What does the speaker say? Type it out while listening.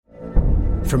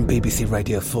From BBC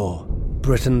Radio 4,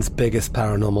 Britain's biggest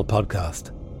paranormal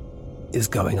podcast is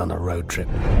going on a road trip.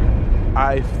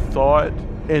 I thought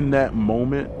in that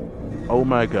moment, oh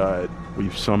my God,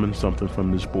 we've summoned something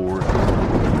from this board.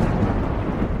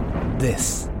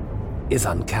 This is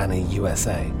Uncanny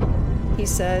USA. He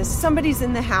says, somebody's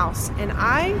in the house, and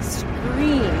I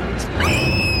screamed.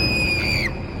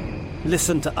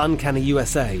 Listen to Uncanny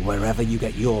USA wherever you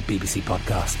get your BBC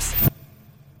podcasts,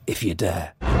 if you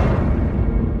dare.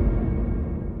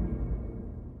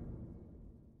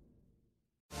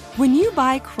 When you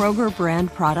buy Kroger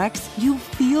brand products, you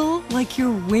feel like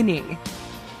you're winning.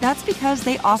 That's because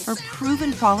they offer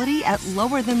proven quality at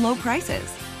lower than low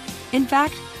prices. In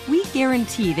fact, we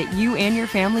guarantee that you and your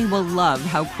family will love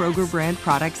how Kroger brand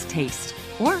products taste,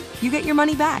 or you get your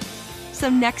money back. So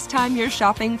next time you're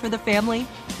shopping for the family,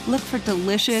 look for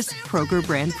delicious Kroger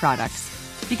brand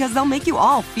products, because they'll make you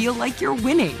all feel like you're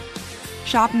winning.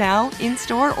 Shop now,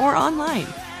 in-store, or online.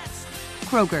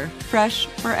 Kroger, fresh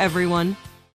for everyone.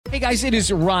 Hey guys, it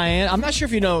is Ryan. I'm not sure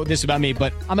if you know this about me,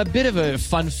 but I'm a bit of a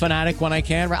fun fanatic when I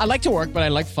can. I like to work, but I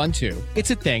like fun too.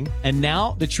 It's a thing. And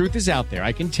now the truth is out there.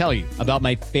 I can tell you about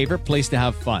my favorite place to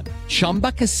have fun.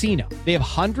 Chumba Casino. They have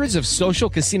hundreds of social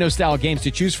casino style games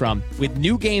to choose from with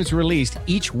new games released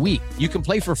each week. You can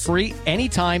play for free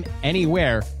anytime,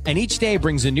 anywhere. And each day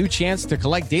brings a new chance to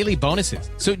collect daily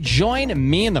bonuses. So join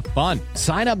me in the fun.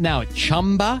 Sign up now at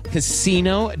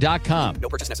ChumbaCasino.com. No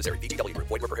purchase necessary. VGW.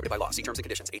 Void where prohibited by law. See terms and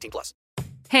conditions. 18+.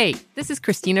 Hey, this is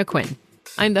Christina Quinn.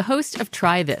 I'm the host of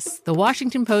Try This, the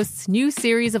Washington Post's new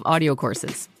series of audio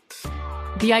courses.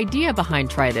 The idea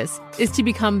behind Try This is to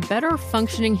become better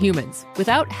functioning humans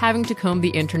without having to comb the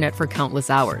internet for countless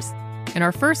hours. In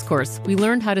our first course, we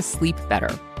learned how to sleep better.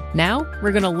 Now,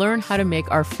 we're going to learn how to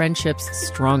make our friendships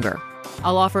stronger.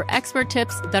 I'll offer expert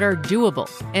tips that are doable,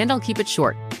 and I'll keep it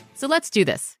short. So let's do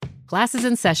this. Class is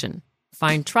in session.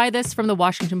 Find Try This from the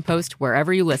Washington Post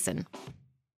wherever you listen.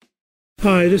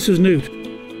 Hi, this is Newt.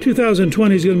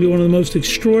 2020 is going to be one of the most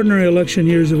extraordinary election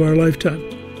years of our lifetime.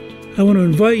 I want to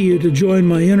invite you to join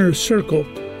my inner circle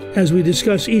as we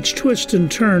discuss each twist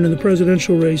and turn in the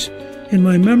presidential race in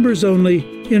my members-only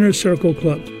Inner Circle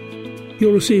Club.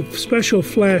 You'll receive special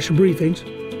flash briefings,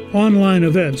 online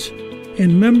events,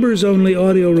 and members-only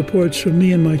audio reports from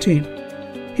me and my team.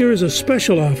 Here is a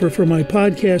special offer for my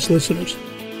podcast listeners.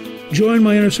 Join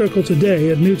my Inner Circle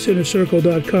today at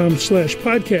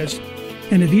newtsinnercircle.com/podcast.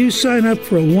 And if you sign up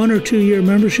for a 1 or 2 year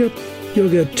membership, you'll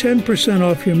get 10%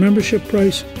 off your membership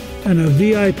price and a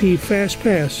VIP Fast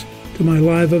Pass to my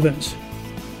live events.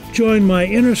 Join my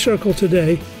Inner Circle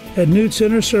today at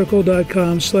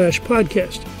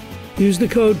newtsinnercircle.com/podcast. Use the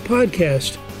code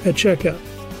PODCAST at checkout.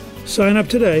 Sign up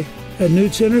today at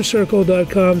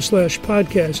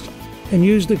newtsinnercircle.com/podcast and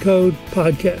use the code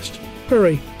PODCAST.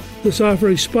 Hurry, this offer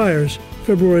expires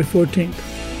February 14th.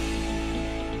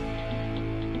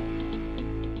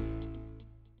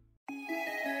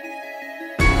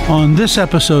 On this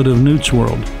episode of Newt's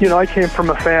World. You know, I came from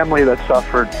a family that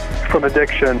suffered from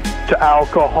addiction to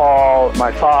alcohol.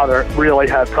 My father really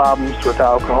had problems with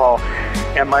alcohol,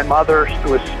 and my mother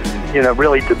was,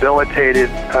 really debilitated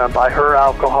by her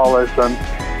alcoholism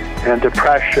and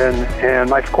depression.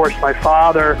 And of course, my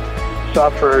father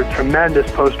suffered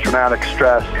tremendous post-traumatic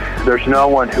stress. There's no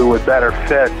one who would better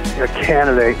fit a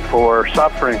candidate for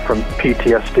suffering from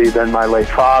PTSD than my late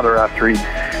father after he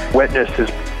witnessed his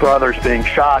brothers being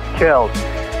shot, killed.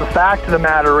 The fact of the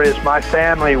matter is my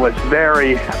family was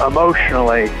very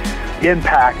emotionally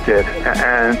impacted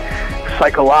and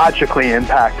psychologically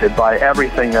impacted by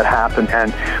everything that happened.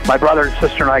 And my brother and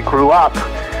sister and I grew up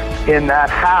in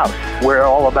that house where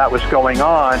all of that was going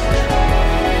on.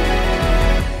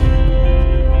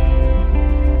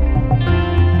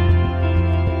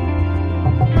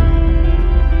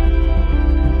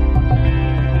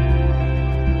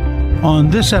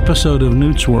 On this episode of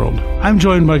Newt's World, I'm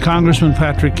joined by Congressman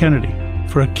Patrick Kennedy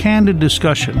for a candid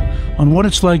discussion on what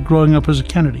it's like growing up as a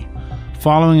Kennedy,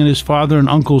 following in his father and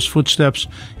uncle's footsteps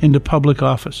into public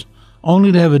office,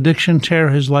 only to have addiction tear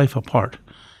his life apart,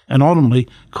 and ultimately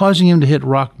causing him to hit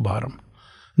rock bottom.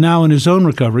 Now, in his own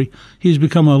recovery, he's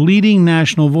become a leading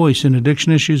national voice in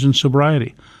addiction issues and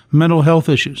sobriety, mental health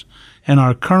issues, and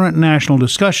our current national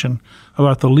discussion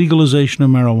about the legalization of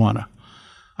marijuana.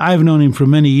 I've known him for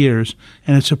many years,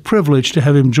 and it's a privilege to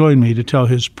have him join me to tell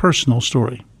his personal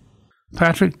story.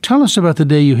 Patrick, tell us about the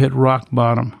day you hit rock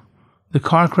bottom, the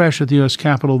car crash at the U.S.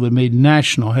 Capitol that made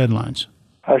national headlines.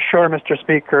 Sure, Mr.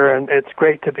 Speaker, and it's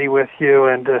great to be with you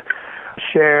and to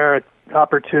share an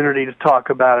opportunity to talk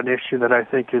about an issue that I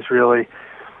think is really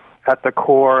at the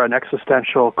core, an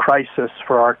existential crisis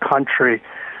for our country.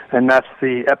 and that's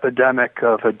the epidemic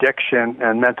of addiction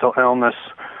and mental illness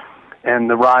and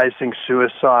the rising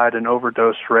suicide and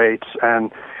overdose rates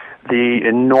and the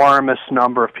enormous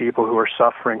number of people who are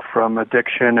suffering from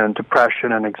addiction and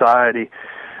depression and anxiety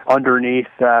underneath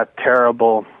that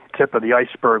terrible tip of the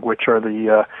iceberg, which are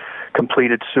the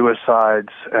completed suicides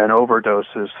and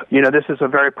overdoses. You know, this is a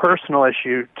very personal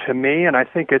issue to me, and I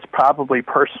think it's probably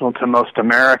personal to most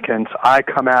Americans. I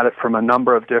come at it from a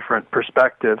number of different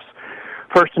perspectives.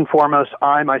 First and foremost,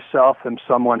 I myself am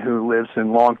someone who lives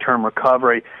in long-term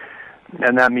recovery,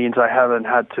 and that means I haven't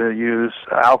had to use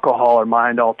alcohol or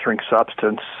mind-altering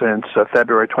substance since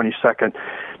February 22nd,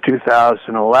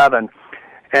 2011.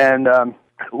 And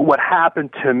what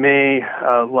happened to me,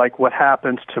 like what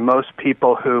happens to most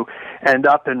people who end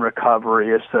up in recovery,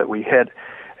 is that we hit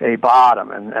a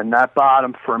bottom. And that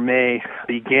bottom for me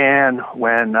began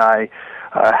when I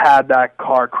had that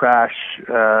car crash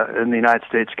in the United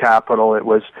States Capitol. It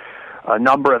was a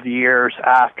number of years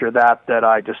after that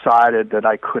I decided that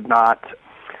I could not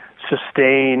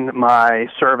sustain my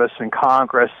service in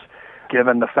Congress,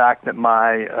 given the fact that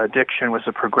my addiction was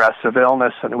a progressive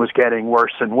illness and it was getting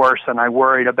worse and worse, and I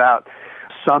worried about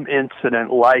some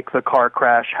incident like the car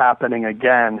crash happening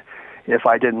again if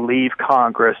I didn't leave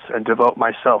Congress and devote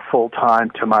myself full-time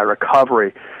to my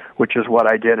recovery, which is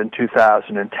what I did in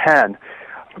 2010.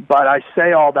 But I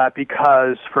say all that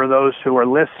because for those who are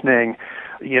listening,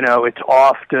 you know, it's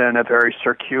often a very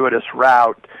circuitous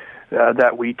route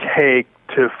that we take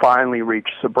to finally reach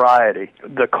sobriety.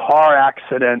 The car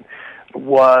accident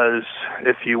was,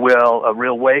 if you will, a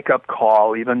real wake-up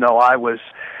call, even though I was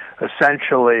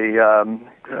essentially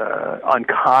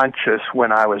unconscious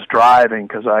when I was driving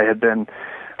because I had been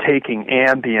taking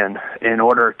Ambien in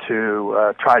order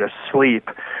to try to sleep.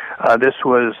 This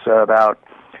was about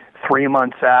 3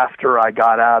 months after I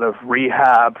got out of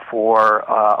rehab for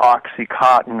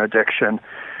OxyContin addiction,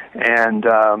 and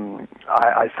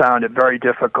I found it very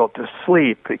difficult to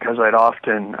sleep because I'd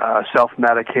often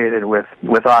self-medicated with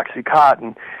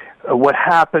OxyContin. What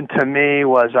happened to me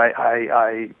was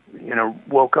I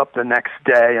woke up the next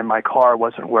day and my car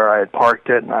wasn't where I had parked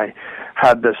it, and I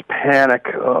had this panic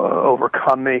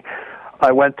overcome me.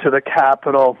 I went to the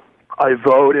Capitol. I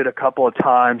voted a couple of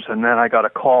times, and then I got a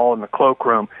call in the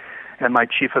cloakroom, and my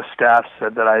chief of staff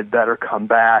said that I had better come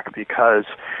back because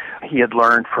he had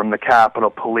learned from the Capitol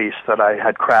Police that I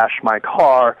had crashed my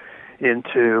car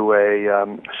into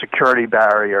a security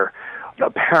barrier.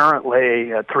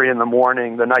 Apparently, at 3 a.m.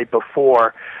 the night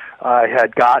before, I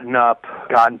had gotten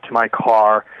to my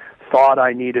car, thought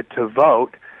I needed to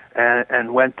vote, and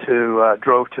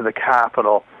drove to the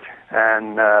Capitol,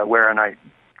 and wherein I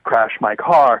crashed my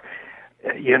car.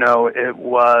 You know, it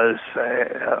was,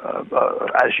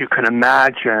 as you can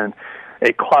imagine,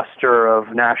 a cluster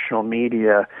of national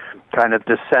media kind of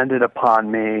descended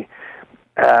upon me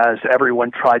as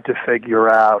everyone tried to figure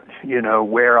out, you know,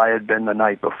 where I had been the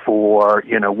night before,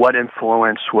 you know, what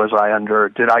influence was I under,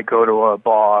 did I go to a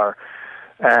bar,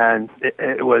 and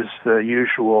it was the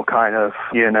usual kind of,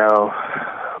 you know,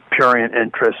 prurient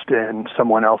interest in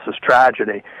someone else's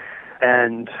tragedy.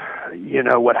 And, you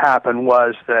know, what happened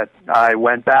was that I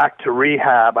went back to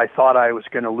rehab. I thought I was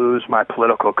going to lose my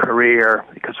political career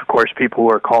because, of course, people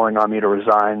were calling on me to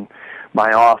resign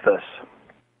my office.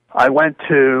 I went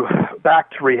back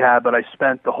to rehab, but I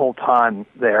spent the whole time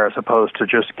there as opposed to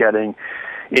just getting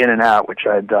in and out, which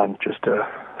I had done just a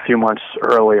few months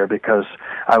earlier because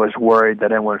I was worried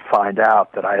that anyone would find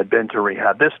out that I had been to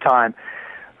rehab. This time,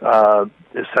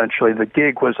 essentially, the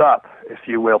gig was up, if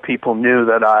you will. People knew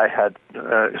that I had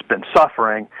been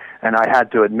suffering, and I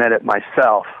had to admit it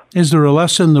myself. Is there a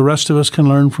lesson the rest of us can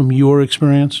learn from your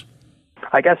experience?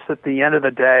 I guess at the end of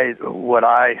the day, what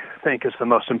I think is the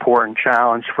most important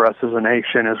challenge for us as a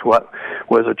nation is what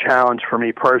was a challenge for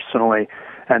me personally,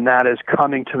 and that is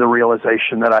coming to the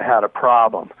realization that I had a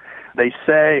problem. They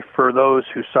say for those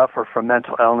who suffer from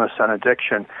mental illness and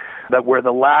addiction that we're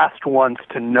the last ones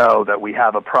to know that we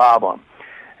have a problem.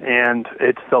 And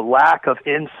it's the lack of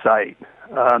insight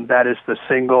that is the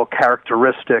single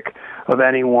characteristic of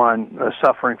anyone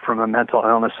suffering from a mental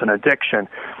illness and addiction.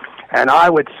 And I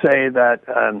would say that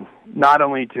not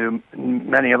only do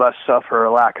many of us suffer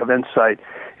a lack of insight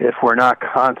if we're not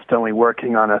constantly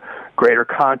working on a greater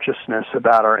consciousness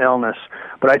about our illness,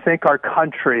 but I think our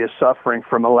country is suffering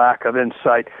from a lack of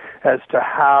insight as to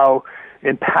how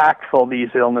impactful these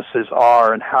illnesses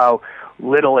are and how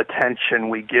little attention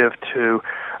we give to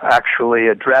actually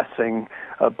addressing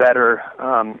a better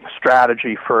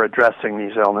strategy for addressing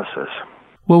these illnesses.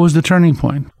 What was the turning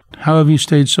point? How have you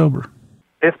stayed sober?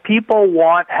 If people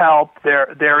want help,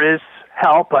 there is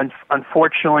help.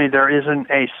 Unfortunately, there isn't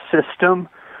a system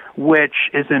which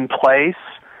is in place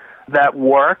that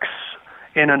works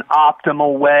in an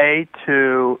optimal way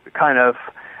to kind of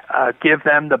give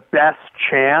them the best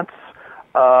chance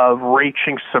of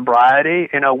reaching sobriety.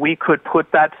 We could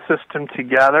put that system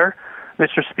together.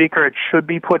 Mr. Speaker, it should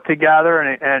be put together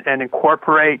and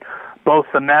incorporate both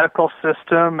the medical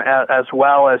system as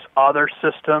well as other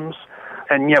systems.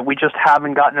 And yet we just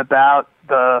haven't gotten about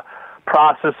the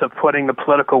process of putting the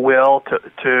political will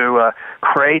to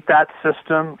create that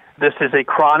system. This is a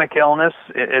chronic illness.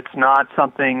 It's not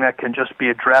something that can just be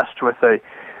addressed with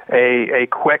a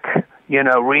quick,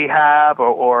 rehab,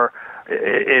 or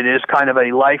it is kind of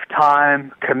a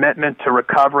lifetime commitment to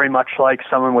recovery, much like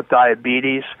someone with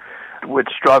diabetes would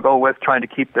struggle with trying to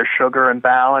keep their sugar in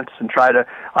balance and try to,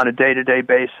 on a day-to-day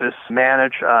basis,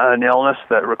 manage an illness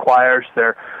that requires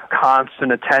their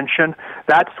constant attention.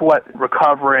 That's what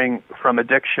recovering from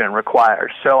addiction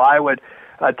requires. So I would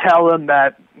tell them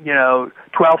that,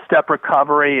 12-step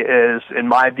recovery is, in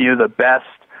my view, the best,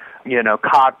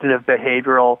 cognitive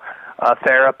behavioral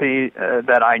therapy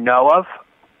that I know of.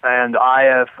 And I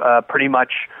have pretty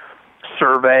much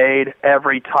surveyed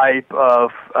every type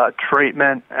of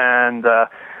treatment and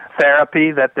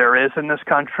therapy that there is in this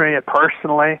country.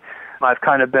 Personally, I've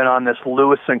kind of been on this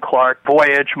Lewis and Clark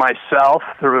voyage myself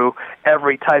through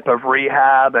every type of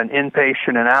rehab and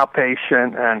inpatient and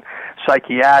outpatient and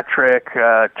psychiatric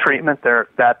treatment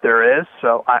that there is.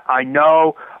 So I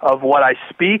know of what I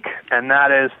speak, and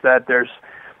that is that there's,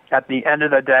 at the end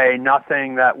of the day,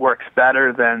 nothing that works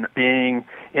better than being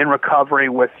in recovery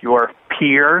with your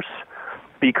peers,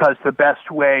 because the best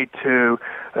way to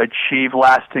achieve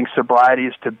lasting sobriety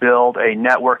is to build a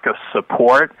network of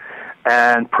support.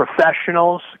 And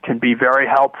professionals can be very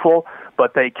helpful,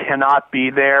 but they cannot be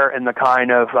there in the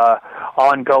kind of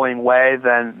ongoing way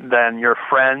than your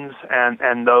friends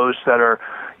and those that are,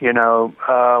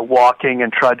 walking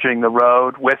and trudging the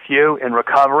road with you in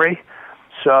recovery.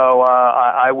 So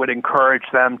I would encourage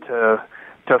them to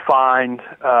find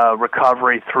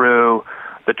recovery through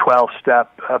the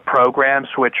 12-step programs,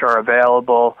 which are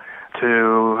available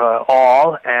to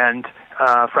all, and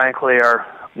frankly are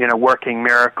working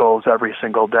miracles every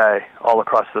single day all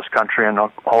across this country and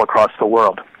all across the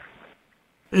world.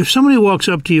 If somebody walks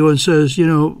up to you and says,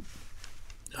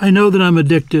 I know that I'm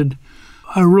addicted,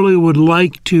 I really would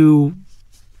like to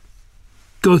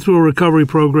go through a recovery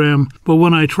program, but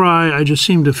when I try, I just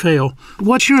seem to fail.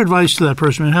 What's your advice to that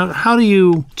person? How do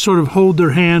you sort of hold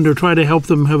their hand or try to help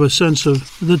them have a sense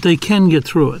of that they can get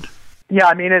through it? Yeah,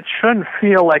 I mean, it shouldn't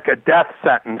feel like a death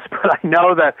sentence, but I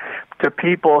know that to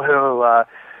people who,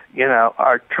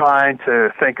 are trying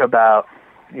to think about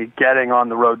getting on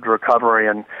the road to recovery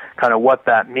and kind of what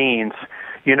that means,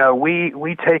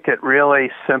 we take it really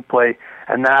simply,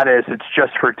 and that is it's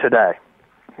just for today.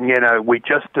 We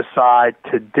just decide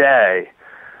today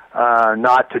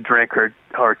not to drink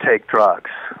or take drugs.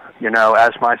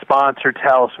 As my sponsor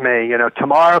tells me,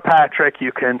 tomorrow, Patrick,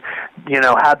 you can,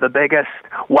 have the biggest,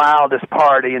 wildest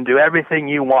party and do everything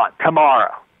you want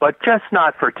tomorrow, but just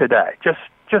not for today,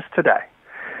 just today.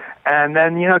 And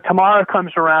then, tomorrow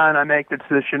comes around, I make the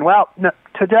decision, well, no,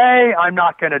 today I'm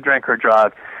not going to drink or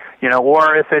drug,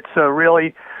 or if it's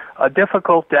a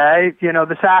difficult day,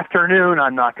 this afternoon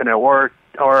I'm not going to, or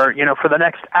for the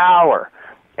next hour.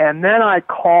 And then I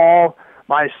call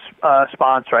my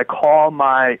sponsor, I call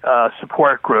my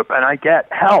support group, and I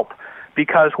get help,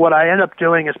 because what I end up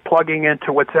doing is plugging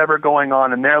into what's ever going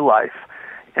on in their life.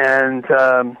 And,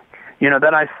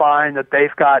 then I find that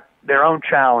they've got their own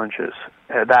challenges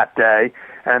that day,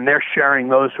 and they're sharing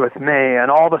those with me, and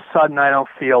all of a sudden I don't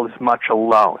feel as much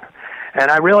alone.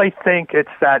 And I really think it's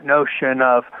that notion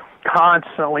of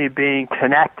constantly being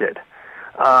connected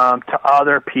to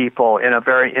other people in a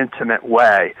very intimate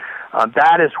way.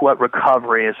 That is what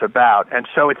recovery is about. And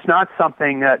so it's not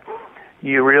something that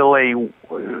you really,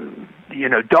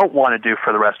 don't want to do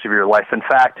for the rest of your life. In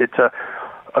fact, it's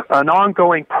an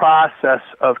ongoing process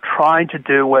of trying to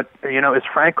do what, is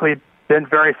frankly been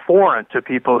very foreign to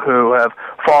people who have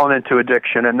fallen into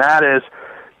addiction, and that is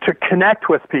to connect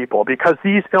with people, because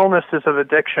these illnesses of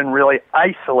addiction really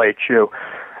isolate you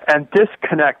and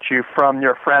disconnect you from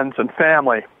your friends and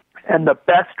family. And the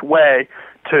best way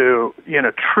to,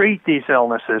 treat these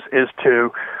illnesses is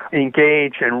to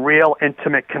engage in real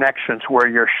intimate connections where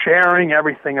you're sharing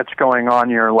everything that's going on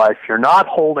in your life. You're not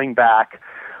holding back.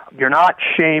 You're not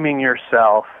shaming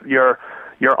yourself. You're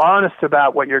honest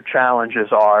about what your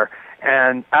challenges are.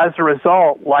 And as a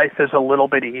result, life is a little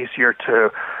bit easier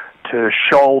to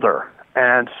shoulder.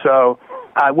 And so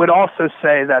I would also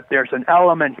say that there's an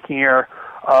element here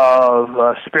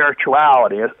of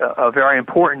spirituality, a very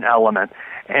important element.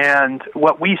 And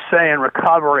what we say in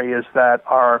recovery is that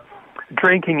our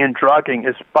drinking and drugging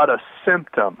is but a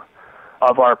symptom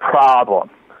of our problem.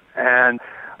 And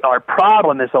our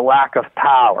problem is a lack of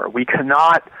power. We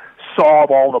cannot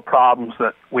solve all the problems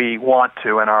that we want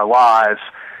to in our lives.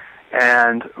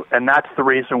 And that's the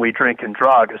reason we drink and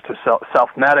drug, is to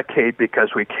self-medicate because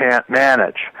we can't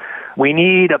manage. We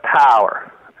need a power,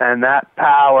 and that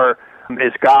power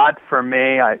is God for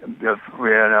me. As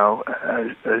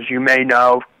you may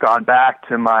know, gone back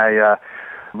to my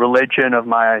religion of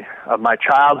my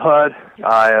childhood.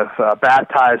 I have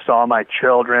baptized all my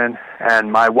children,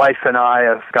 and my wife and I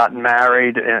have gotten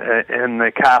married in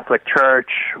the Catholic Church.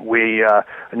 We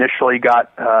initially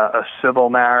got a civil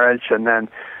marriage, and then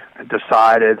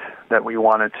decided that we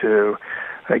wanted to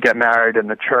get married in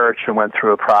the church, and went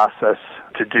through a process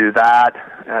to do that.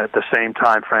 At the same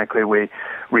time, frankly, we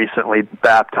recently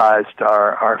baptized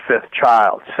our fifth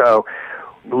child. So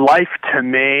life to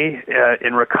me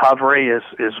in recovery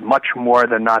is much more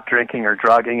than not drinking or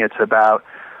drugging. It's about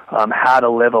how to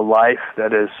live a life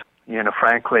that is,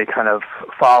 frankly, kind of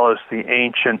follows the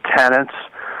ancient tenets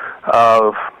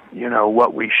of,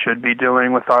 what we should be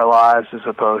doing with our lives, as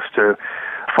opposed to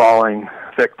falling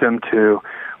victim to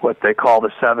what they call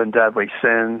the 7 deadly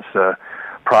sins: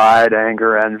 pride,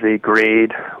 anger, envy,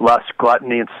 greed, lust,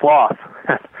 gluttony, and sloth.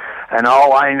 And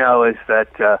all I know is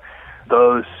that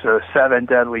those 7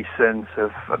 deadly sins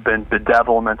have been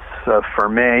bedevilments for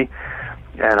me,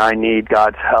 and I need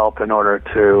God's help in order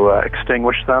to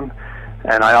extinguish them.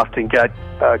 And I often get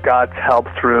God's help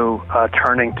through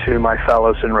turning to my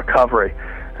fellows in recovery.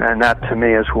 And that, to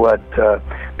me, is what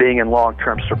being in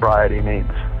long-term sobriety means.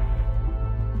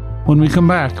 When we come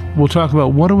back, we'll talk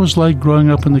about what it was like growing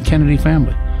up in the Kennedy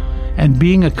family and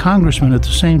being a congressman at the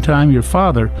same time your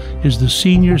father is the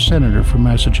senior senator from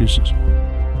Massachusetts.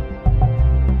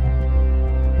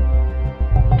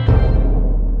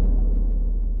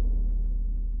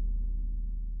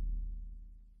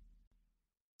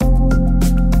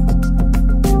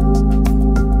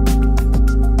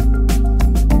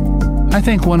 I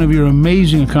think one of your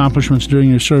amazing accomplishments during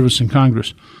your service in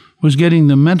Congress was getting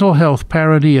the Mental Health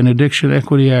Parity and Addiction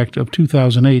Equity Act of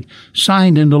 2008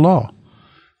 signed into law.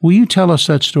 Will you tell us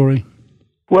that story?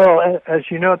 Well, as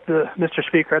you know, Mr.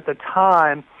 Speaker, at the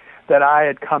time that I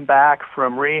had come back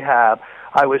from rehab,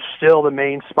 I was still the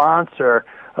main sponsor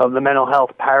of the Mental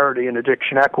Health Parity and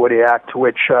Addiction Equity Act,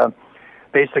 which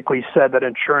basically said that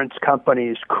insurance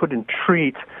companies couldn't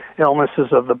treat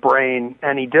illnesses of the brain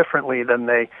any differently than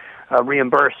they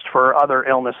reimbursed for other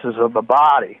illnesses of the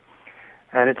body.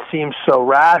 And it seems so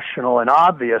rational and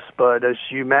obvious, but as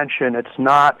you mentioned, it's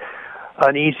not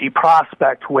an easy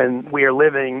prospect when we are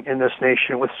living in this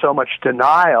nation with so much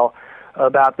denial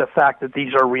about the fact that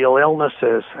these are real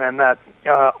illnesses, and that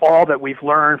all that we've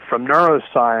learned from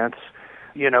neuroscience,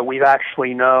 we've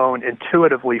actually known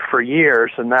intuitively for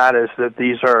years, and that is that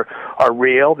these are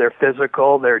real, they're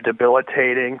physical, they're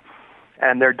debilitating,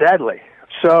 and they're deadly.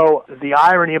 So the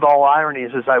irony of all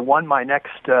ironies is I won my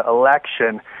next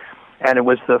election, and it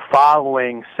was the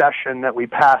following session that we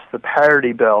passed the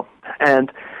parity bill.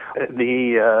 And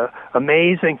the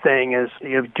amazing thing is,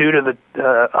 due to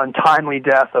the untimely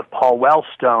death of Paul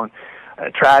Wellstone,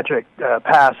 a tragic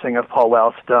passing of Paul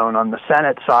Wellstone on the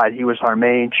Senate side, he was our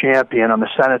main champion on the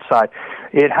Senate side,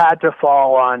 it had to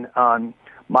fall on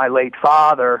my late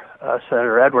father,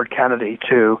 Senator Edward Kennedy,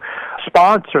 to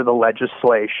sponsor the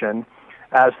legislation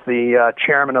as the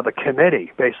chairman of the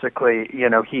committee. Basically,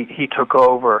 he took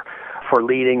over for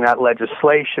leading that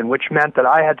legislation, which meant that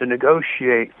I had to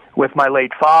negotiate with my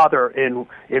late father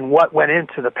in what went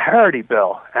into the parity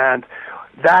bill. And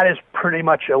that is pretty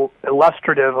much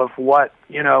illustrative of what,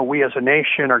 we as a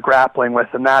nation are grappling with,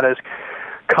 and that is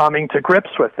coming to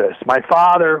grips with this. My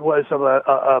father was of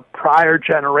a prior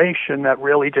generation that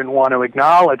really didn't want to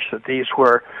acknowledge that these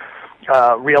were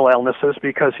real illnesses,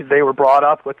 because they were brought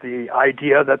up with the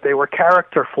idea that they were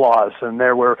character flaws and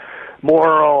there were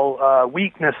moral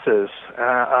weaknesses,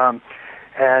 and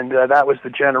that was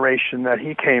the generation that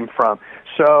he came from.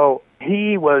 So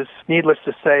he was, needless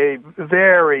to say,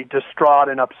 very distraught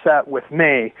and upset with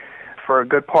me for a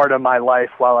good part of my life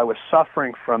while I was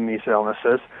suffering from these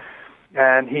illnesses,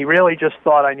 and he really just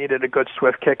thought I needed a good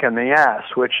swift kick in the ass,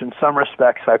 which in some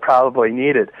respects I probably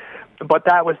needed. But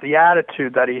that was the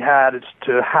attitude that he had as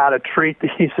to how to treat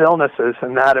these illnesses,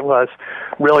 and that it was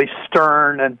really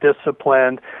stern and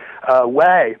disciplined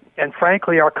way. And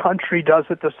frankly, our country does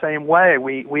it the same way.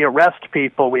 We arrest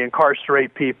people, we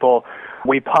incarcerate people,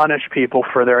 we punish people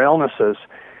for their illnesses.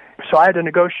 So I had to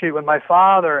negotiate with my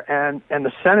father, and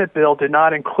the Senate bill did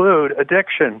not include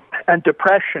addiction and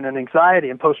depression and anxiety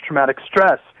and post-traumatic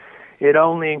stress. it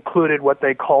only included what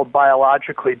they called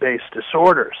biologically based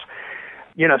disorders.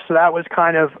 So that was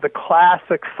kind of the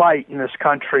classic fight in this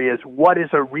country, is what is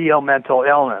a real mental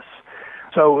illness.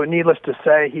 So needless to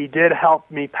say, he did help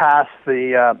me pass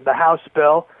the House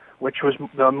bill, which was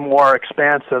the more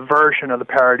expansive version of the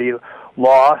parity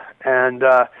law, and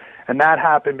that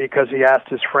happened because he asked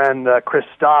his friend Chris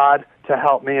Dodd to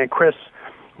help me, and Chris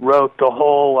wrote the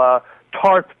whole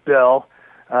TARP bill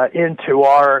into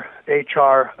our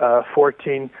HR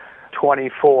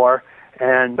 1424,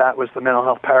 and that was the Mental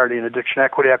Health Parity and Addiction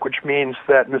Equity Act, which means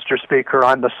that, Mr. Speaker,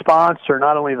 I'm the sponsor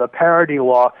not only of the parity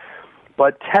law,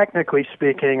 but technically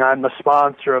speaking, I'm the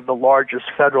sponsor of the largest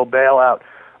federal bailout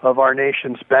of our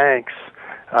nation's banks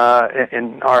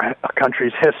in our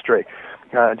country's history,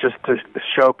 just to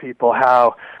show people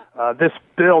how this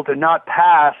bill did not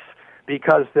pass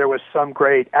because there was some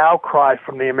great outcry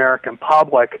from the American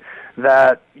public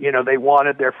that, they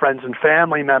wanted their friends and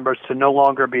family members to no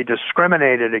longer be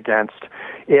discriminated against.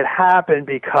 It happened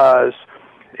because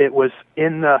it was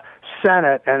in the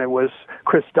Senate, and it was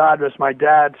Chris Dodd was my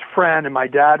dad's friend, and my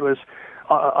dad was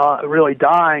really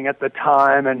dying at the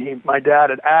time, and my dad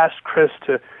had asked Chris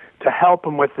to help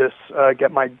him with this,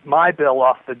 get my bill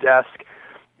off the desk.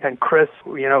 And Chris,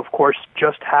 of course,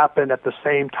 just happened at the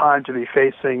same time to be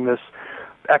facing this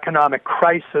economic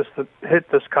crisis that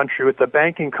hit this country with the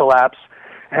banking collapse.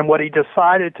 And what he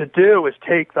decided to do was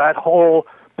take that whole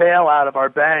bailout of our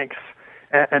banks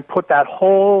and put that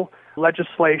whole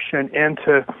legislation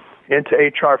into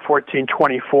HR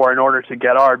 1424 in order to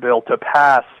get our bill to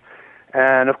pass.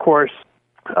 And of course,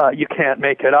 you can't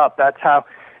make it up. That's how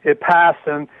it passed.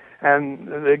 And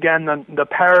again, the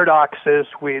paradox is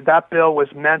that bill was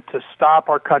meant to stop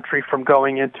our country from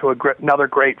going into another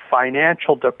great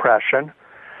financial depression,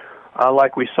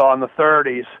 like we saw in the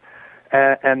 30s.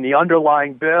 And the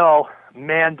underlying bill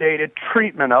mandated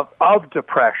treatment of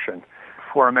depression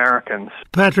for Americans.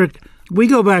 Patrick, we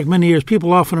go back many years.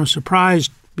 People often are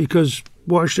surprised because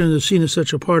Washington is seen as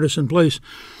such a partisan place.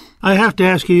 I have to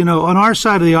ask you, on our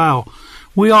side of the aisle,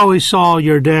 we always saw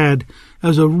your dad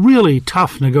as a really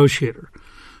tough negotiator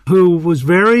who was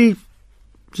very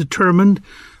determined,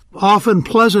 often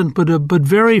pleasant, but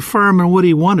very firm in what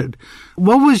he wanted.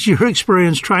 What was your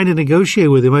experience trying to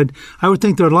negotiate with him? I would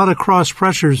think there are a lot of cross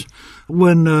pressures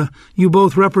when you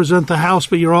both represent the House,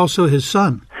 but you're also his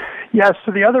son. Yes,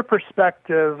 so the other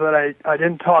perspective that I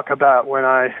didn't talk about when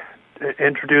I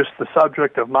introduced the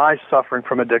subject of my suffering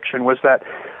from addiction was that,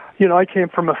 I came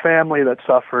from a family that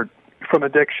suffered from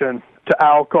addiction to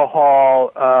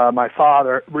alcohol. My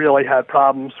father really had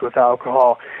problems with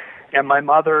alcohol, and my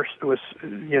mother was,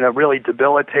 really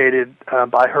debilitated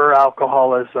by her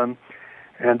alcoholism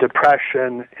and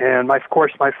depression. And of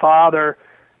course, my father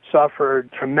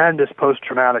suffered tremendous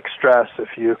post-traumatic stress. If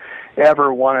you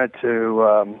ever wanted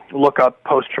to look up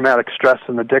post-traumatic stress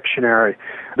in the dictionary,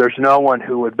 there's no one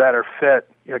who would better fit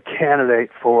a candidate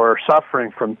for suffering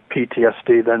from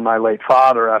PTSD than my late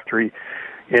father after he,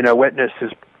 witnessed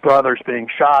his brothers being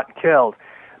shot and killed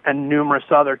and numerous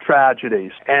other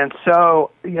tragedies. And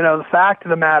so, the fact of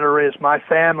the matter is my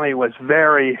family was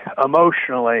very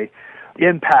emotionally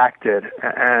impacted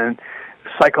and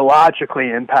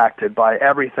psychologically impacted by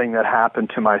everything that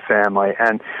happened to my family.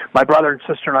 And my brother and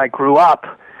sister and I grew up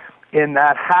in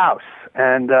that house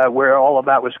and where all of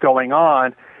that was going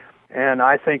on. And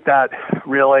I think that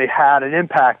really had an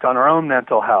impact on our own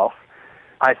mental health.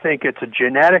 I think it's a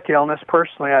genetic illness.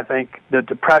 Personally, I think the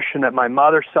depression that my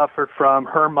mother suffered from,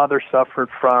 her mother suffered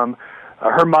from,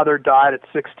 her mother died at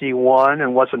 61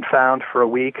 and wasn't found for a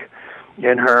week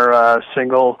in her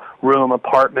single-room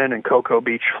apartment in Cocoa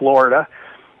Beach, Florida.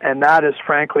 And that is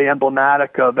frankly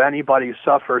emblematic of anybody who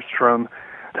suffers from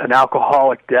an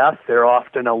alcoholic death. They're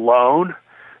often alone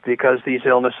because these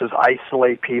illnesses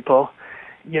isolate people.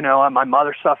 My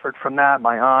mother suffered from that.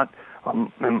 My aunt,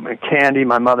 Candy,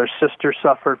 my mother's sister,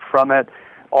 suffered from it.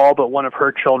 All but one of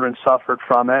her children suffered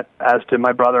from it, as did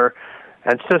my brother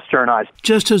and sister and I.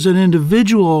 Just as an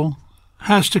individual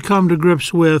has to come to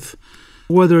grips with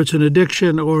whether it's an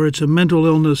addiction or it's a mental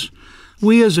illness,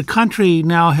 we as a country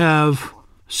now have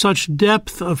such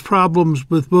depth of problems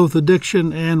with both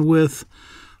addiction and with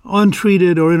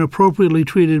untreated or inappropriately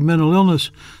treated mental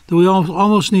illness that we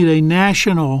almost need a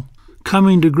national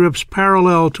coming to grips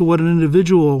parallel to what an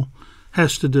individual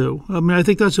has to do. I mean, I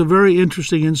think that's a very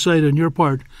interesting insight on your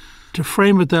part to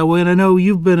frame it that way. And I know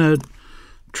you've been a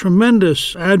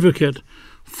tremendous advocate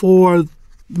for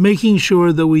making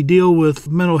sure that we deal with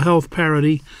mental health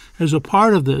parity as a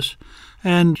part of this.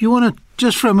 And you want to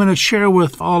just for a minute share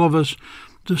with all of us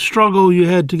the struggle you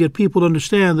had to get people to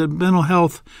understand that mental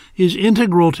health is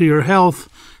integral to your health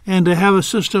And to have a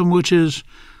system which is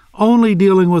only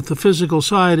dealing with the physical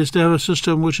side is to have a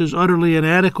system which is utterly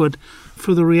inadequate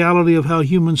for the reality of how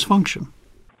humans function.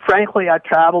 Frankly, I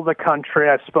traveled the country.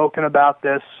 I've spoken about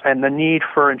this and the need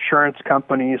for insurance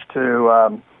companies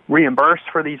to reimburse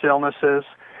for these illnesses.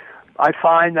 I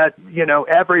find that,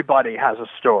 everybody has a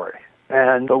story.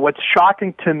 And what's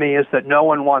shocking to me is that no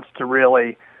one wants to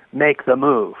really make the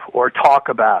move or talk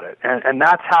about it. And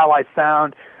that's how I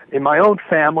found in my own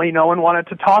family, no one wanted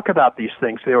to talk about these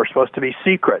things. They were supposed to be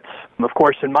secrets. Of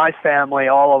course, in my family,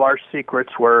 all of our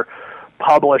secrets were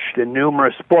published in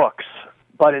numerous books.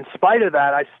 But in spite of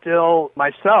that, I still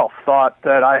myself thought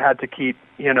that I had to keep,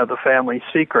 the family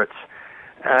secrets.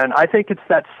 And I think it's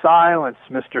that silence,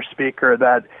 Mr. Speaker,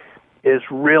 that is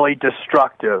really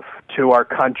destructive to our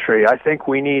country. I think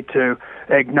we need to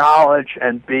acknowledge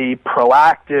and be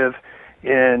proactive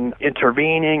in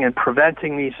intervening and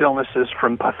preventing these illnesses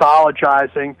from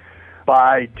pathologizing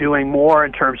by doing more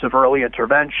in terms of early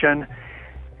intervention.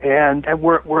 And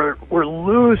we're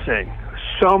losing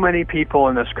so many people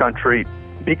in this country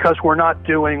because we're not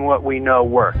doing what we know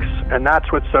works. And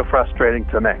that's what's so frustrating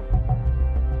to me.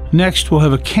 Next, we'll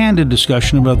have a candid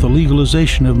discussion about the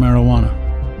legalization of marijuana.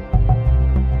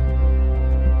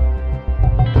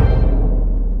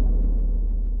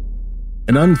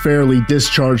 An unfairly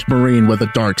discharged Marine with a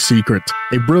dark secret.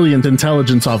 A brilliant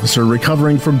intelligence officer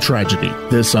recovering from tragedy.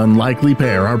 This unlikely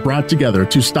pair are brought together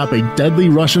to stop a deadly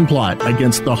Russian plot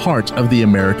against the heart of the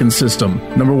American system.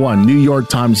 Number 1, New York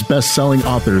Times best-selling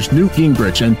authors Newt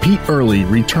Gingrich and Pete Early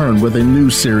return with a new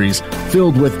series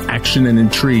filled with action and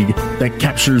intrigue that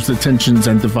captures the tensions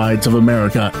and divides of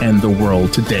America and the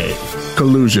world today.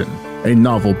 Collusion, a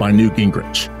novel by Newt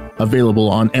Gingrich. Available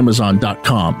on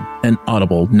Amazon.com and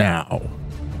Audible now.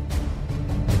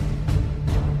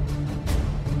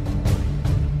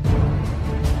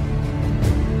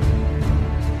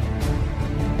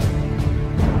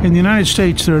 In the United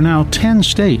States, there are now 10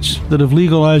 states that have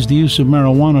legalized the use of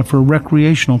marijuana for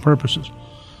recreational purposes.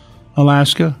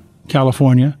 Alaska,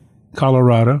 California,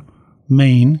 Colorado,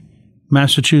 Maine,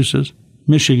 Massachusetts,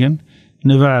 Michigan,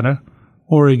 Nevada,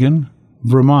 Oregon,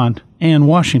 Vermont, and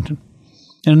Washington.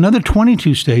 And another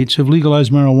 22 states have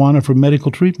legalized marijuana for medical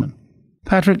treatment.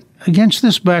 Patrick, against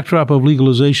this backdrop of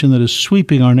legalization that is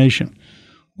sweeping our nation,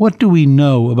 what do we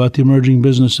know about the emerging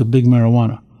business of big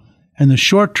marijuana and the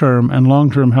short-term and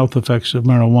long-term health effects of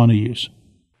marijuana use?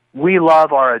 We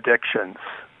love our addictions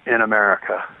in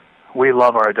America. We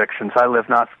love our addictions. I live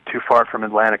not too far from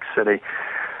Atlantic City.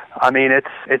 I mean,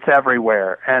 it's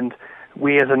everywhere. And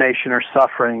we as a nation are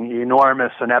suffering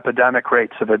enormous and epidemic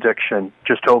rates of addiction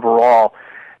just overall.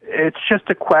 It's just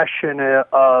a question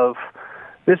of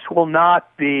this will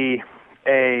not be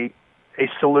a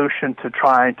solution to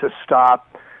trying to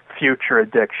stop future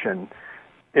addiction.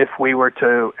 If we were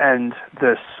to end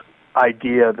this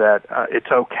idea that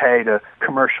it's okay to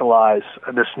commercialize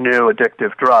this new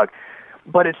addictive drug,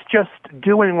 but it's just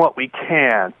doing what we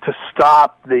can to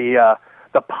stop the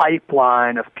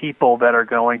pipeline of people that are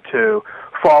going to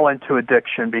fall into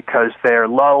addiction because they're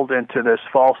lulled into this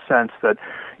false sense that,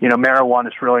 marijuana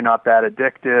is really not that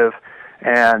addictive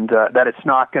and that it's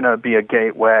not going to be a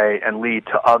gateway and lead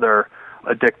to other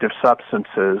addictive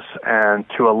substances and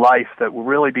to a life that will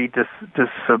really be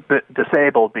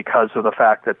disabled because of the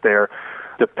fact that they're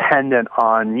dependent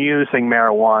on using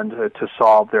marijuana to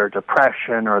solve their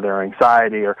depression or their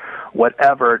anxiety or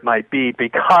whatever it might be,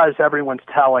 because everyone's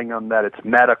telling them that it's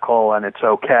medical and it's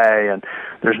okay and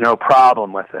there's no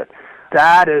problem with it.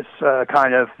 That is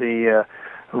kind of the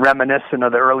reminiscent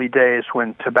of the early days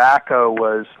when tobacco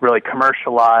was really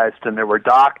commercialized and there were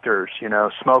doctors,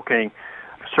 smoking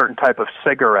a certain type of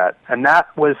cigarette. And that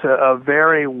was a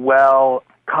very well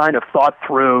kind of thought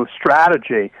through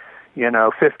strategy,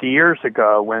 50 years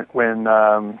ago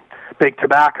when big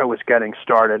tobacco was getting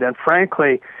started. And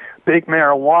frankly, big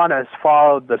marijuana has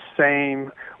followed the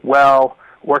same well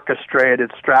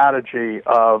orchestrated strategy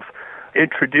of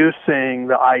introducing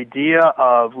the idea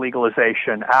of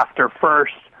legalization after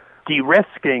first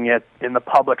de-risking it in the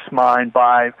public's mind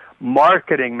by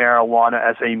marketing marijuana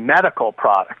as a medical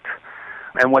product.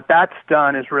 And what that's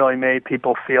done is really made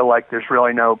people feel like there's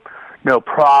really no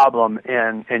problem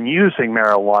in using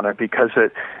marijuana because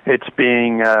it's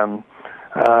being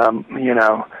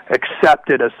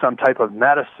accepted as some type of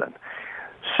medicine.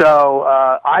 So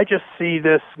I just see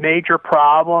this major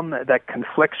problem that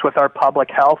conflicts with our public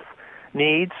health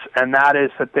needs, and that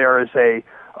is that there is a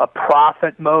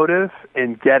profit motive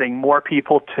in getting more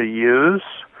people to use.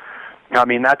 I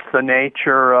mean, that's the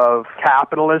nature of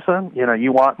capitalism.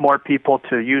 You want more people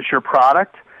to use your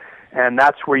product, and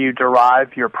that's where you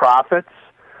derive your profits.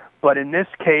 But in this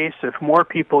case, if more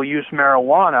people use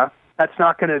marijuana, that's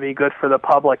not going to be good for the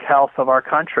public health of our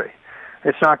country.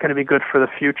 It's not going to be good for the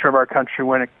future of our country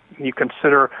when you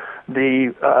consider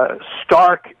the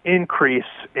stark increase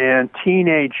in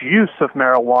teenage use of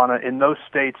marijuana in those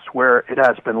states where it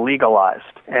has been legalized.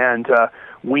 And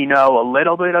we know a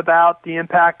little bit about the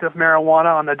impact of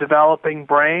marijuana on the developing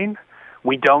brain.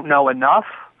 We don't know enough,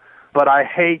 but I'd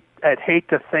hate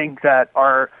to think that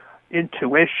our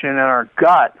intuition and our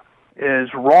gut is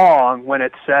wrong when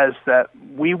it says that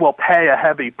we will pay a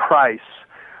heavy price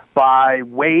by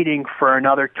waiting for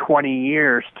another 20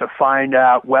 years to find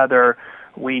out whether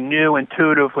we knew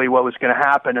intuitively what was going to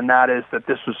happen, and that is that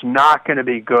this was not going to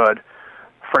be good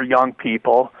for young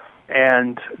people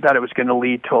and that it was going to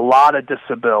lead to a lot of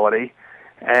disability,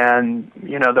 and,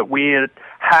 you know, that we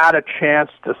had a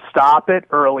chance to stop it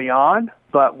early on,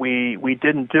 but we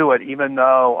didn't do it, even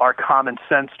though our common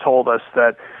sense told us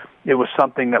that it was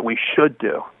something that we should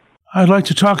do. I'd like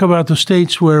to talk about the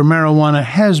states where marijuana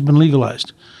has been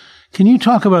legalized. Can you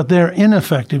talk about their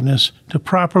ineffectiveness to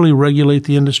properly regulate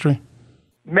the industry?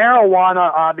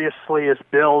 Marijuana obviously is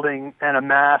building and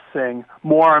amassing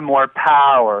more and more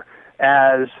power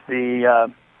as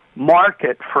the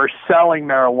market for selling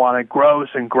marijuana grows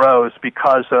and grows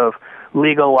because of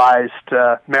legalized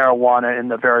marijuana in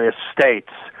the various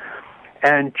states.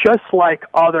 And just like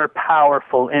other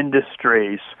powerful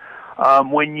industries,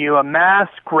 when you amass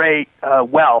great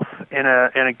wealth in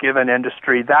a given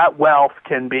industry, that wealth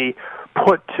can be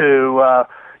put to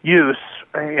use,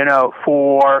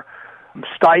 for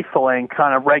stifling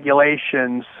kind of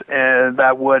regulations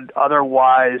that would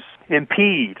otherwise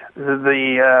impede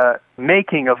the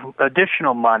making of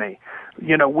additional money.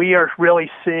 You know, we are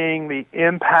really seeing the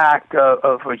impact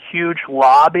of a huge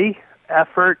lobby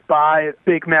effort by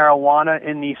big marijuana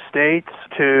in these states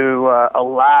to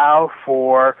allow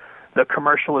for the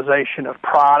commercialization of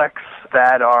products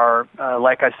that are,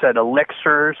 like I said,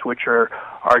 elixirs, which are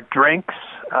drinks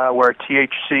where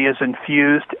THC is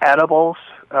infused, edibles,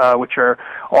 which are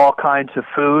all kinds of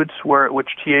foods which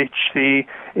THC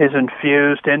is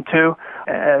infused into,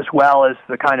 as well as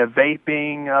the kind of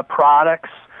vaping products.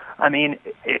 I mean,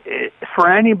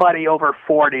 for anybody over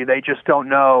 40, they just don't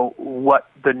know what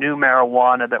the new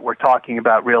marijuana that we're talking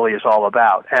about really is all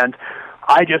about. And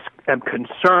I just am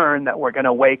concerned that we're going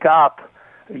to wake up,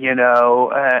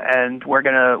 and we're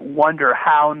going to wonder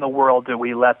how in the world do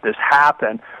we let this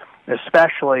happen,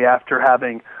 especially after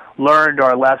having learned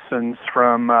our lessons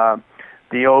from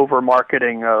the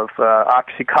over-marketing of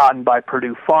OxyContin by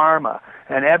Purdue Pharma.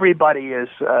 And everybody is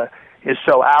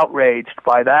so outraged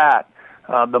by that.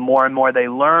 The more and more they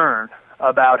learn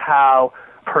about how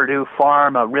Purdue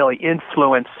Pharma really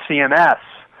influenced CMS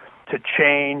to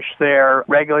change their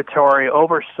regulatory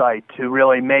oversight to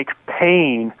really make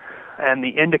pain and the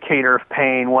indicator of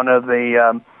pain one of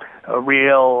the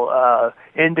real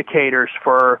indicators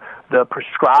for the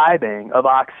prescribing of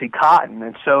OxyContin.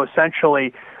 And so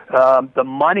essentially the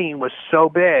money was so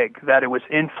big that it was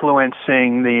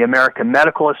influencing the American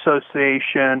Medical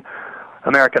Association,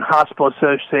 American Hospital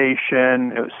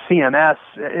Association, it was CMS.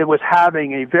 It was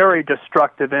having a very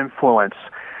destructive influence.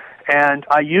 And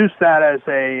I use that as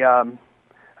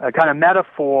a kind of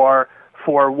metaphor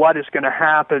for what is going to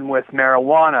happen with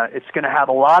marijuana. It's going to have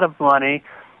a lot of money,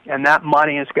 and that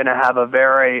money is going to have a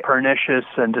very pernicious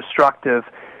and destructive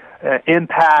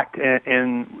impact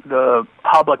in the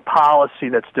public policy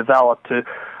that's developed to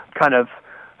kind of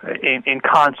in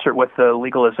concert with the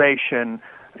legalization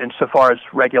insofar as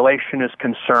regulation is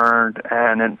concerned,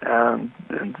 and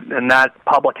that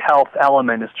public health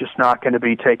element is just not going to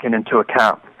be taken into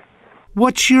account.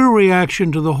 What's your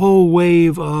reaction to the whole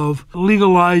wave of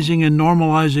legalizing and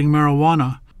normalizing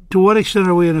marijuana? To what extent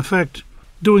are we, in effect,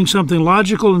 doing something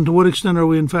logical, and to what extent are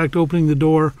we, in fact, opening the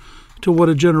door to what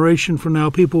a generation from now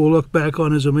people will look back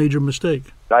on as a major mistake?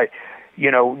 I,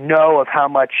 know of how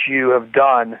much you have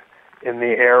done in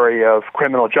the area of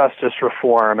criminal justice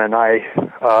reform, and I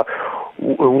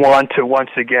want to once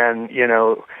again,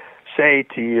 say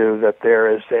to you that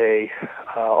there is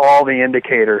all the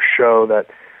indicators show that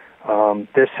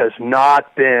this has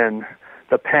not been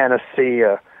the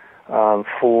panacea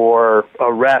for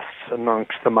arrests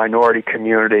amongst the minority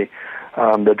community,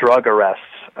 the drug arrests.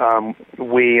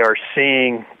 We are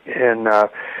seeing in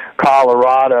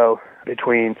Colorado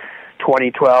between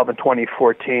 2012 and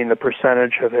 2014, the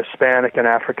percentage of Hispanic and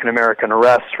African American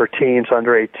arrests for teens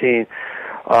under 18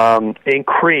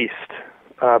 increased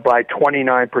by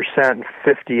 29% and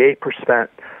 58%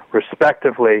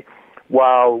 respectively,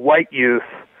 while white youth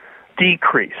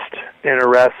decreased in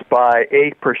arrests by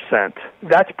 8%.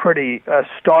 That's pretty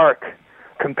stark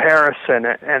comparison,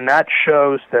 and that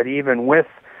shows that even with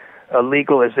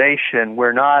legalization,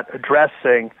 we're not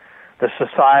addressing the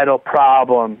societal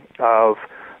problem of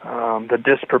the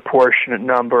disproportionate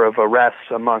number of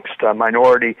arrests amongst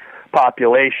minority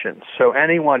populations. So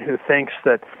anyone who thinks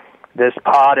that this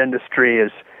pot industry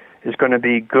is going to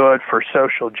be good for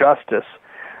social justice,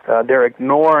 they're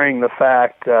ignoring the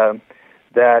fact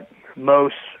that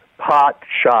most pot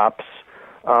shops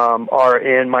are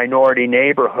in minority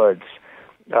neighborhoods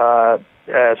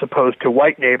as opposed to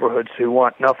white neighborhoods who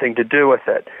want nothing to do with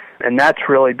it. And that's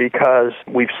really because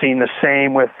we've seen the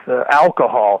same with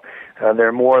alcohol. There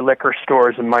are more liquor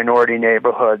stores in minority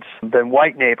neighborhoods than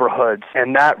white neighborhoods,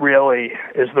 and that really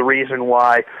is the reason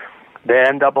why the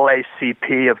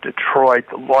NAACP of Detroit,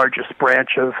 the largest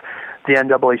branch of the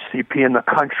NAACP in the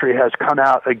country, has come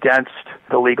out against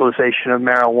the legalization of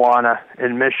marijuana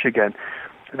in Michigan.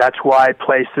 That's why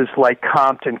places like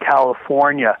Compton,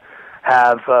 California,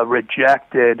 have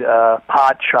rejected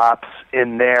pot shops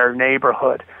in their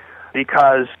neighborhood,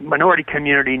 because minority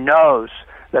community knows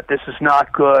that this is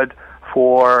not good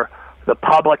for the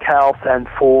public health and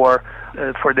for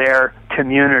their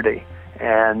community.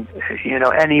 And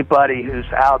anybody who's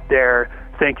out there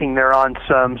thinking they're on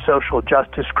some social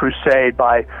justice crusade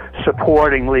by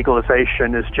supporting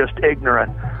legalization is just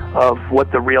ignorant of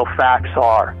what the real facts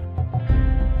are.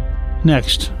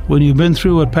 Next, when you've been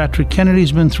through what Patrick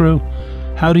Kennedy's been through,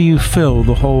 how do you fill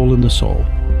the hole in the soul?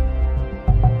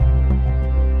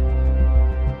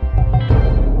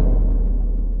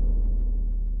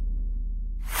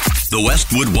 The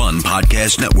Westwood One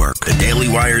Podcast Network, the Daily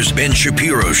Wire's Ben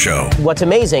Shapiro Show. What's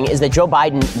amazing is that Joe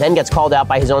Biden then gets called out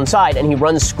by his own side, and he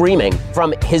runs screaming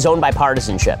from his own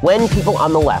bipartisanship. When people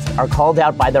on the left are called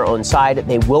out by their own side,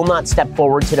 they will not step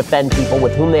forward to defend people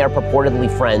with whom they are purportedly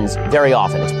friends very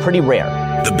often. It's pretty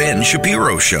rare. The Ben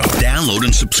Shapiro Show. Download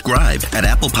and subscribe at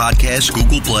Apple Podcasts,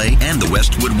 Google Play, and the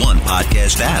Westwood One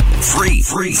Podcast app. Free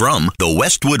from the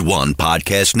Westwood One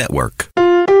Podcast Network.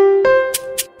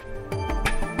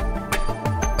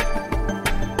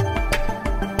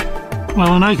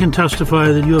 Well, and I can testify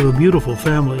that you have a beautiful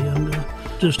family and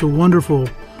just a wonderful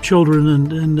children,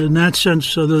 and in that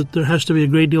sense, that there has to be a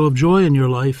great deal of joy in your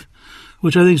life,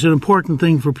 which I think is an important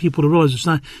thing for people to realize.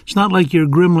 It's not like you're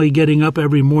grimly getting up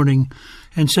every morning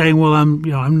and saying, "Well, I'm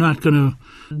not going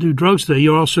to do drugs today."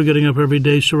 You're also getting up every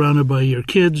day surrounded by your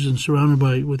kids and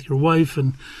surrounded with your wife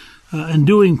and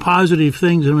doing positive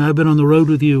things. I mean, I've been on the road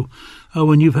with you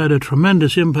when you've had a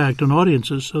tremendous impact on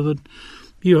audiences, so that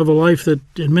you have a life that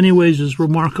in many ways is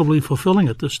remarkably fulfilling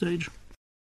at this stage.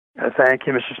 Thank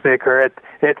you, Mr. Speaker.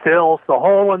 It fills the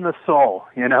hole in the soul.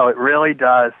 It really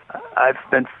does. I've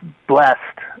been blessed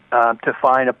to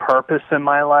find a purpose in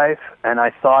my life, and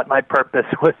I thought my purpose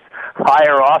was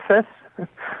higher office,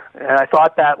 and I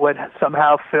thought that would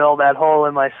somehow fill that hole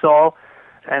in my soul.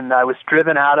 And I was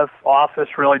driven out of office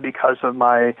really because of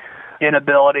my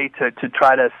inability to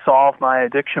try to solve my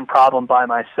addiction problem by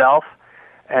myself.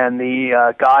 And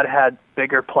God had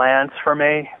bigger plans for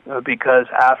me, because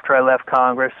after I left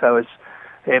Congress, I was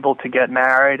able to get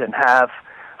married and have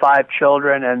 5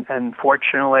 children. And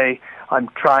fortunately, I'm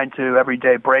trying to every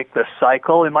day break the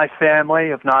cycle in my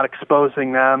family of not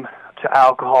exposing them to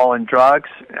alcohol and drugs.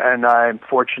 And I'm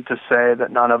fortunate to say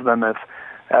that none of them have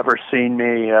ever seen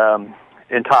me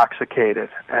intoxicated.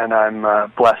 And I'm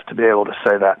blessed to be able to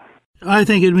say that. I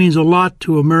think it means a lot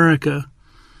to America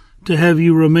to have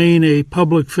you remain a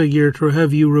public figure, to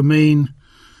have you remain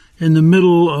in the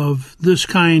middle of this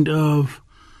kind of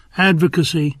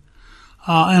advocacy.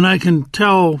 And I can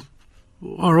tell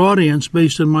our audience,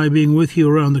 based on my being with you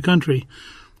around the country,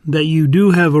 that you do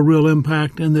have a real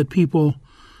impact, and that people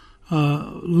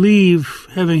leave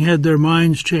having had their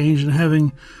minds changed and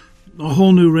having a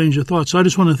whole new range of thoughts. So I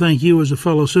just want to thank you as a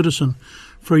fellow citizen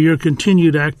for your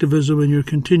continued activism and your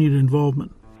continued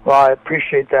involvement. Well, I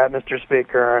appreciate that, Mr.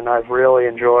 Speaker, and I've really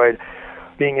enjoyed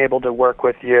being able to work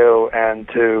with you and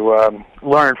to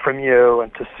learn from you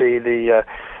and to see the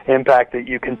impact that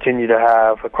you continue to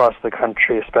have across the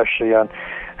country, especially on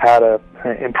how to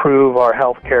improve our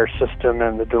healthcare system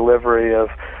and the delivery of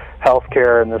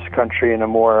healthcare in this country in a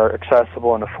more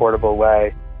accessible and affordable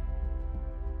way.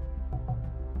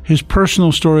 His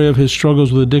personal story of his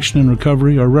struggles with addiction and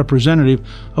recovery are representative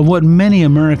of what many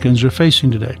Americans are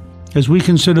facing today. As we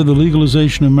consider the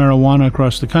legalization of marijuana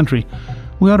across the country,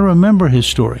 we ought to remember his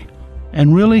story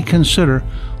and really consider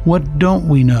what don't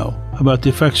we know about the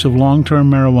effects of long-term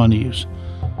marijuana use.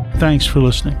 Thanks for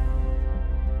listening.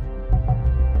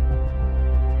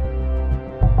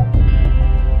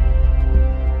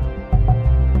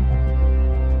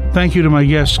 Thank you to my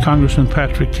guest, Congressman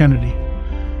Patrick Kennedy.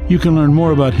 You can learn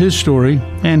more about his story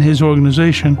and his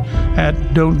organization at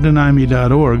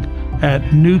don'tdenyme.org at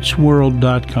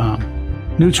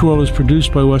newtsworld.com. Newt's World is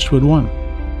produced by Westwood One.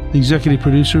 The executive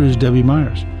producer is Debbie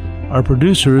Myers. Our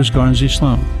producer is Garnsey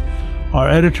Sloan. Our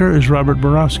editor is Robert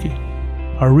Borowski.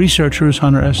 Our researcher is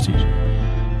Hunter Estes.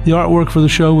 The artwork for the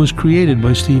show was created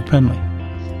by Steve Penley.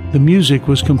 The music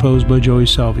was composed by Joey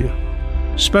Salvia.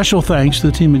 Special thanks to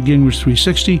the team at Gingrich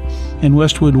 360 and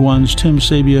Westwood One's Tim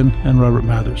Sabian and Robert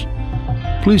Mathers.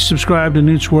 Please subscribe to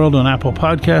Newt's World on Apple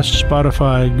Podcasts,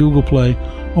 Spotify, Google Play,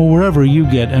 or wherever you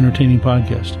get entertaining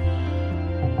podcasts.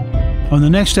 On the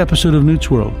next episode of Newt's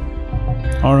World,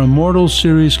 our Immortals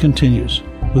series continues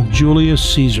with Julius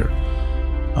Caesar,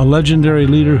 a legendary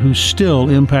leader who still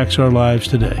impacts our lives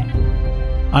today.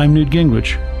 I'm Newt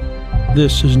Gingrich.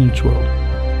 This is Newt's World.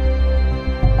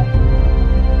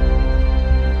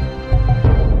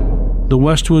 The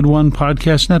Westwood One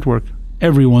Podcast Network.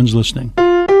 Everyone's listening.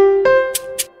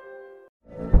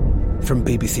 From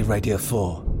BBC Radio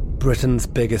 4, Britain's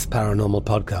biggest paranormal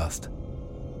podcast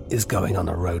is going on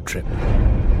a road trip.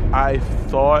 I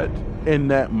thought in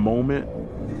that moment,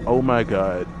 oh my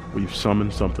God, we've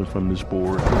summoned something from this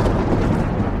board.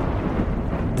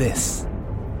 This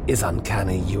is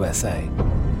Uncanny USA.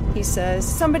 He says,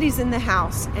 somebody's in the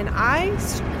house, and I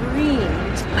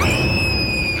screamed.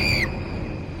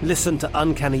 Listen to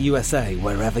Uncanny USA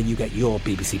wherever you get your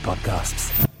BBC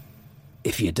podcasts,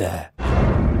 if you dare.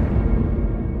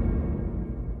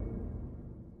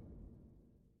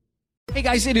 Hey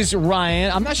guys, it is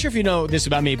Ryan. I'm not sure if you know this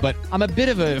about me, but I'm a bit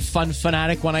of a fun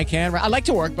fanatic when I can. I like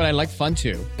to work, but I like fun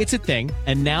too. It's a thing.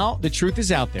 And now the truth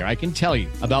is out there. I can tell you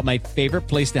about my favorite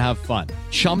place to have fun.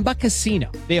 Chumba Casino.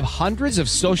 They have hundreds of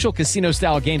social casino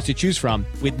style games to choose from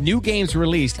with new games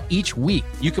released each week.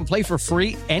 You can play for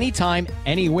free anytime,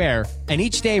 anywhere. And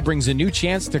each day brings a new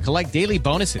chance to collect daily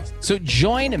bonuses. So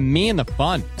join me in the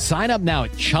fun. Sign up now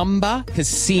at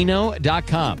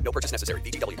ChumbaCasino.com. No purchase necessary.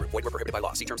 VGW Group. Void where prohibited by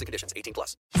law. See terms and conditions.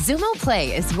 18+. Xumo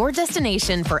Play is your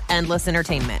destination for endless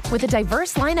entertainment. With a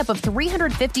diverse lineup of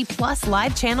 350 plus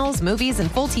live channels, movies,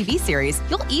 and full TV series,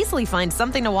 you'll easily find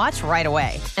something to watch right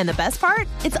away. And the best part?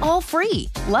 It's all free.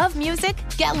 Love music?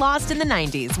 Get lost in the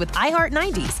 90s with iHeart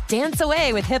 90s. Dance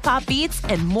away with hip-hop beats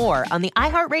and more on the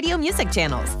iHeartRadio music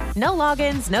channels. No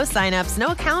logins, no signups, no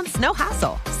accounts, no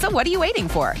hassle. So what are you waiting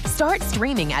for? Start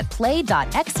streaming at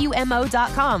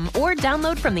play.xumo.com or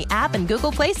download from the app and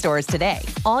Google Play stores today.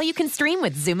 All you can stream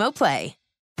with Xumo Play.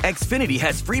 Xfinity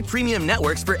has free premium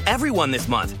networks for everyone this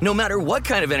month, no matter what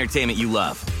kind of entertainment you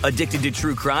love. Addicted to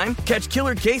true crime? Catch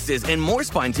killer cases and more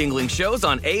spine-tingling shows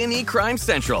on A&E Crime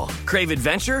Central. Crave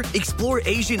adventure? Explore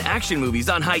Asian action movies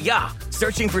on Hi-YAH.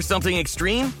 Searching for something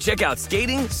extreme? Check out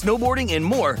skating, snowboarding, and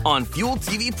more on Fuel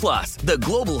TV Plus, the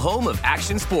global home of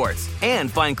action sports.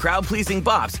 And find crowd-pleasing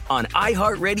bops on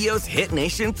iHeartRadio's Hit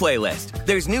Nation playlist.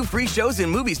 There's new free shows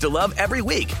and movies to love every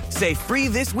week. Say free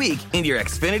this week in your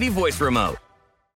Xfinity voice remote.